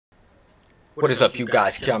What is up, you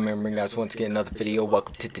guys? I'm bringing guys once again another video.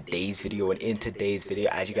 Welcome to today's video, and in today's video,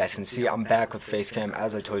 as you guys can see, I'm back with Facecam.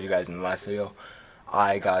 As I told you guys in the last video,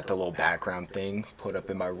 I got the little background thing put up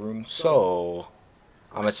in my room, so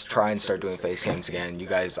I'm gonna try and start doing Facecams again. You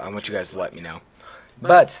guys, I want you guys to let me know.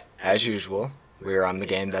 But as usual, we're on the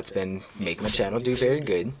game that's been making my channel do very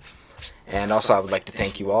good. And also, I would like to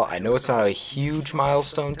thank you all. I know it's not a huge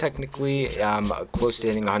milestone technically. I'm close to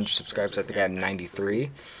hitting 100 subscribers. I think I have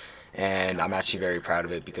 93. And I'm actually very proud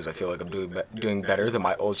of it because I feel like I'm doing better than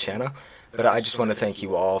my old channel. But I just want to thank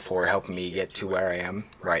you all for helping me get to where I am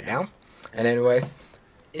right now. And anyway,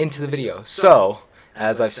 into the video. So,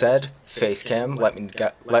 as I've said, Facecam.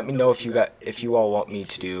 Let me know if you all want me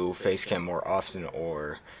to do Facecam more often,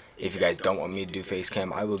 or if you guys don't want me to do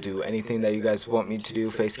Facecam. I will do anything that you guys want me to do,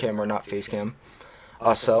 Facecam or not Facecam.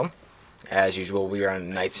 Also, as usual, we are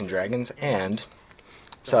on Knights and Dragons, and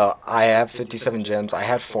so I have 57 gems. I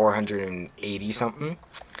had 480 something,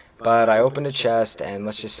 but I opened a chest, and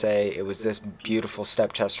let's just say it was this beautiful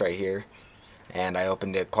step chest right here, and I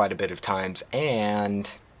opened it quite a bit of times, and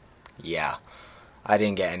yeah, I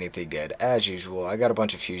didn't get anything good. As usual, I got a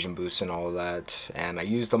bunch of fusion boosts and all of that, and I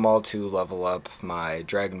used them all to level up my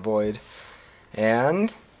Dragon Void,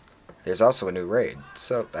 and there's also a new raid,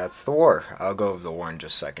 so that's the war. I'll go over the war in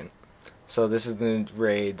just a second. So this is the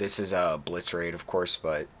raid. This is a Blitz raid, of course,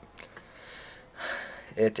 but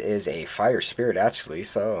it is a Fire Spirit, actually,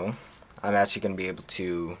 so I'm actually going to be able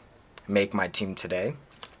to make my team today.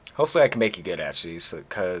 Hopefully I can make it good, actually,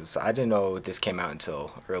 because I didn't know this came out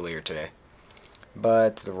until earlier today.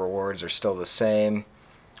 But the rewards are still the same.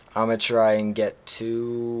 I'm going to try and get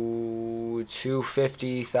to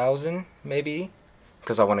 250,000, maybe,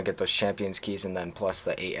 because I want to get those Champions Keys and then plus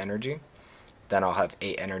the 8 energy. Then I'll have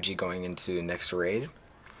 8 energy going into the next raid.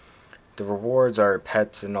 The rewards are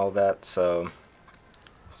pets and all that, so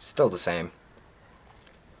still the same.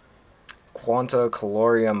 Quanta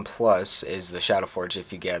Calorium Plus is the Shadow Forge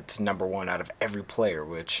if you get #1 out of every player,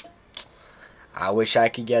 which I wish I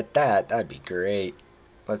could get that. That'd be great.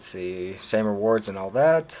 Let's see, same rewards and all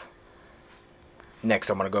that. Next,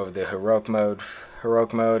 I'm gonna go over the heroic mode.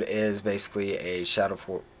 Heroic mode is basically a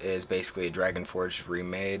Dragon Forge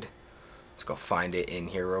remade. Let's go find it in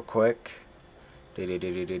here real quick. Man,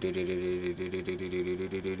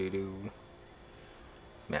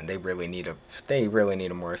 they really need a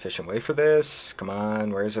more efficient way for this. Come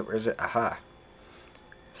on, where is it? Where is it? Aha.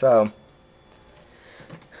 So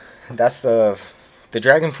that's the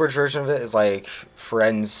Dragon Forge version of it is like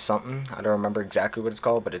Friends something. I don't remember exactly what it's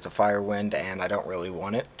called, but it's a Fire Wind, and I don't really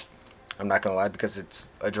want it. I'm not gonna lie, because it's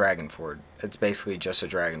a Dragon Forge. It's basically just a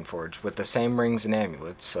Dragon Forge with the same rings and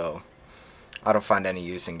amulets, so I don't find any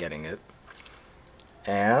use in getting it.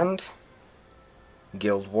 And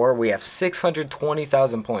Guild War, we have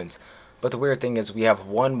 620,000 points. But the weird thing is we have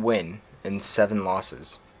 1 win and 7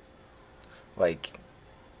 losses. Like,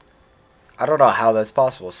 I don't know how that's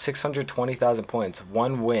possible. 620,000 points,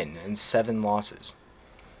 1 win and 7 losses.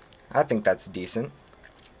 I think that's decent.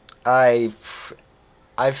 I've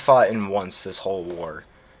fought in once this whole war.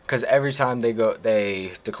 Because every time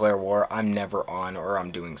they declare war, I'm never on or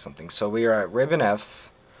I'm doing something. So we are at Ribbon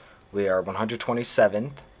F. We are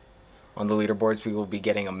 127th. On the leaderboards, we will be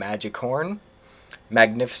getting a Magic Horn,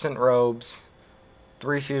 Magnificent Robes,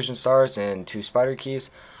 3 Fusion Stars, and 2 Spider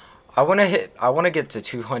Keys. I want to get to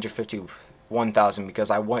 251,000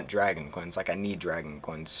 because I want Dragon Coins. Like, I need Dragon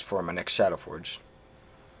Coins for my next Shadow Forge.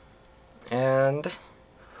 And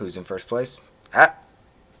who's in first place?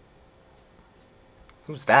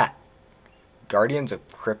 Who's that? Guardians of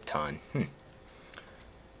Krypton.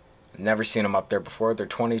 Never seen them up there before. They're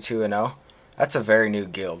 22-0. That's a very new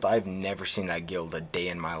guild. I've never seen that guild a day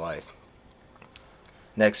in my life.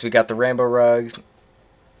 Next, we got the Rainbow Rug,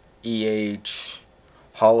 EH,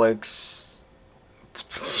 Holix.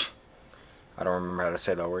 I don't remember how to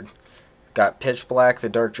say that word. Got Pitch Black, the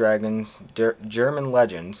Dark Dragons, German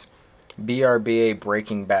Legends, BRBA,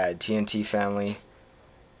 Breaking Bad, TNT Family.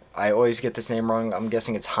 I always get this name wrong. I'm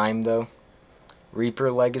guessing it's Heim, though.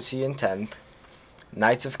 Reaper Legacy in 10th.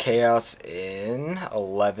 Knights of Chaos in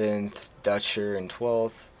 11th. Dutcher in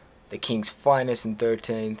 12th. The King's Finest in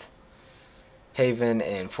 13th. Haven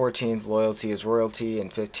in 14th. Loyalty is Royalty in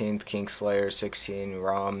 15th. Kingslayer 16.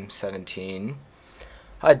 Rom 17.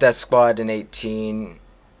 High Death Squad in 18.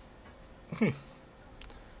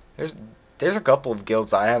 There's a couple of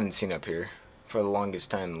guilds I haven't seen up here for the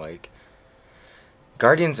longest time, like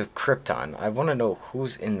Guardians of Krypton. I want to know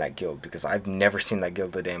who's in that guild because I've never seen that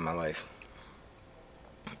guild a day in my life.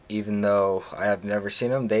 Even though I have never seen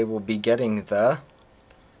them, they will be getting the...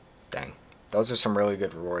 Dang. Those are some really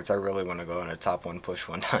good rewards. I really want to go on a top 1 push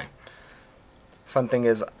one time. Fun thing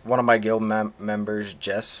is, one of my guild members,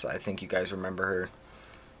 Jess, I think you guys remember her.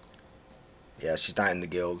 Yeah, she's not in the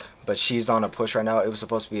guild, but she's on a push right now. It was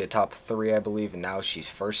supposed to be a top 3, I believe, and now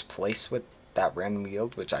she's first place with that random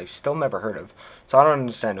guild, which I've still never heard of. So I don't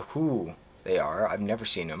understand who they are. I've never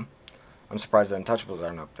seen them. I'm surprised the Untouchables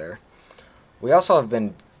aren't up there. We also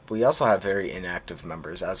have very inactive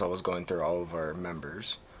members. As I was going through all of our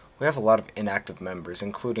members, we have a lot of inactive members,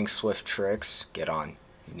 including Swift Tricks. Get on.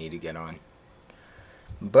 You need to get on.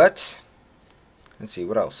 But let's see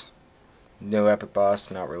what else. New epic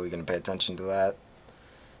boss, not really going to pay attention to that.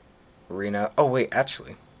 Arena. Oh, wait,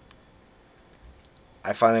 actually.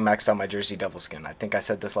 I finally maxed out my Jersey Devil skin. I think I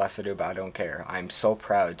said this last video, but I don't care. I'm so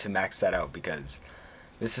proud to max that out because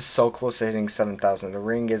this is so close to hitting 7,000. The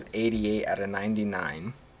ring is 88 out of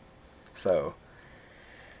 99. So,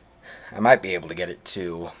 I might be able to get it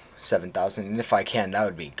to 7,000. And if I can, that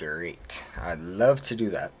would be great. I'd love to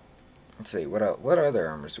do that. Let's see, what other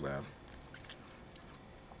armors do we have?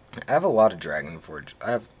 I have a lot of Dragon Forge.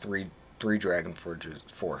 I have three Dragon Forges.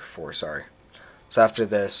 Four, sorry. So after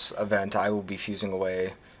this event, I will be fusing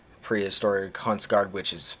away Prehistoric Hunt's Guard,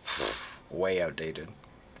 which is way outdated.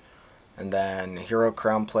 And then Hero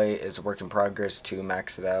Crown Plate is a work in progress to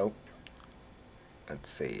max it out. Let's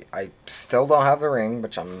see. I still don't have the ring,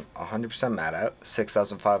 which I'm 100% mad at.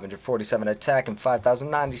 6,547 attack and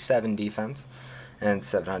 5,097 defense. And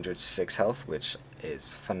 706 health, which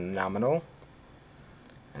is phenomenal.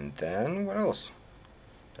 And then, what else?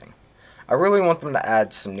 Dang. I really want them to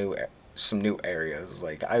add some new areas.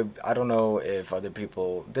 Like, I don't know if other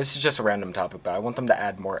people... This is just a random topic, but I want them to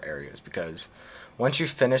add more areas. Because once you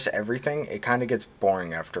finish everything, it kind of gets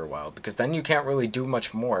boring after a while. Because then you can't really do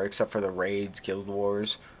much more, except for the raids, guild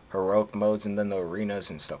wars, heroic modes, and then the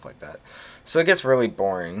arenas and stuff like that. So it gets really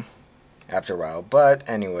boring after a while. But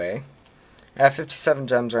anyway, I have 57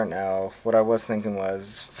 gems right now. What I was thinking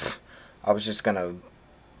was, I was just going to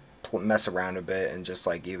mess around a bit and just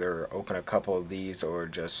like either open a couple of these or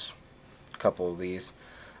just a couple of these.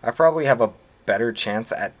 I probably have a better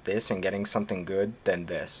chance at this and getting something good than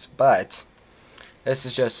this, but this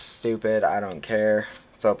is just stupid. I don't care.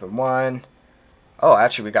 Let's open one. Oh,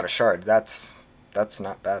 actually we got a shard. That's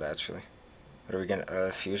not bad actually. What are we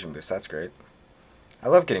getting? Fusion boost. That's great. I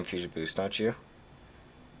love getting fusion boost, don't you?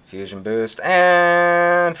 Fusion boost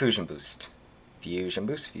and fusion boost. Fusion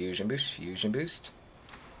boost, fusion boost, fusion boost.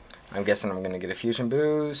 I'm guessing I'm going to get a fusion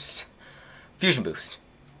boost. Fusion boost.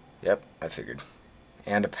 Yep, I figured.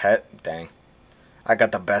 And a pet. Dang. I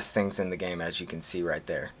got the best things in the game, as you can see right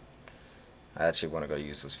there. I actually want to go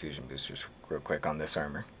use those fusion boosters real quick on this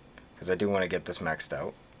armor, because I do want to get this maxed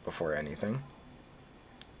out before anything.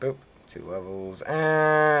 Boop. 2 levels.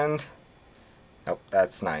 And... nope,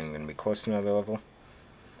 that's not even going to be close to another level.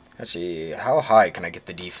 Actually, how high can I get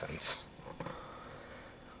the defense?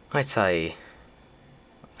 I'd say...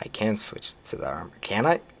 I can switch to the armor. Can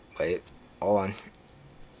I? Wait, hold on.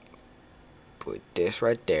 Put this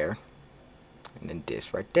right there. And then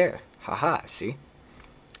this right there. Haha, see?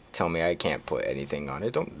 Tell me I can't put anything on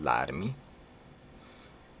it. Don't lie to me.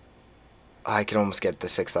 I can almost get the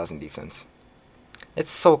 6,000 defense. It's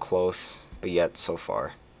so close, but yet so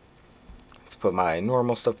far. Let's put my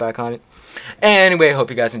normal stuff back on it. Anyway, hope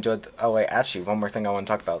you guys enjoyed. Oh wait, actually, one more thing I want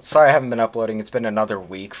to talk about. Sorry I haven't been uploading. It's been another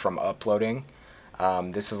week from uploading.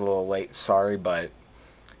 This is a little late, sorry, but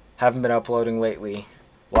haven't been uploading lately.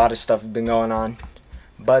 A lot of stuff has been going on,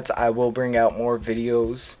 but I will bring out more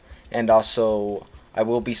videos, and also I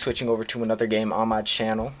will be switching over to another game on my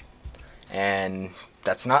channel, and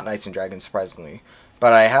that's not Knights and Dragons, surprisingly,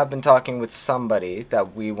 but I have been talking with somebody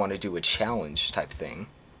that we want to do a challenge type thing,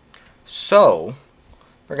 so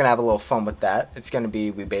we're going to have a little fun with that. It's going to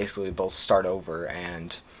be, we basically both start over,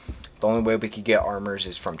 and the only way we could get armors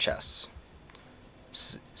is from chests.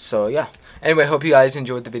 So yeah, anyway, hope you guys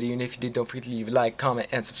enjoyed the video, and if you did, don't forget to leave a like, comment,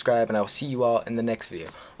 and subscribe, and I will see you all in the next video.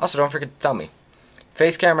 Also, don't forget to tell me,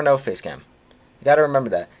 face cam or no face cam. You gotta remember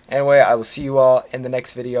that. Anyway, I will see you all in the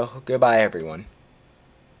next video. Goodbye, everyone.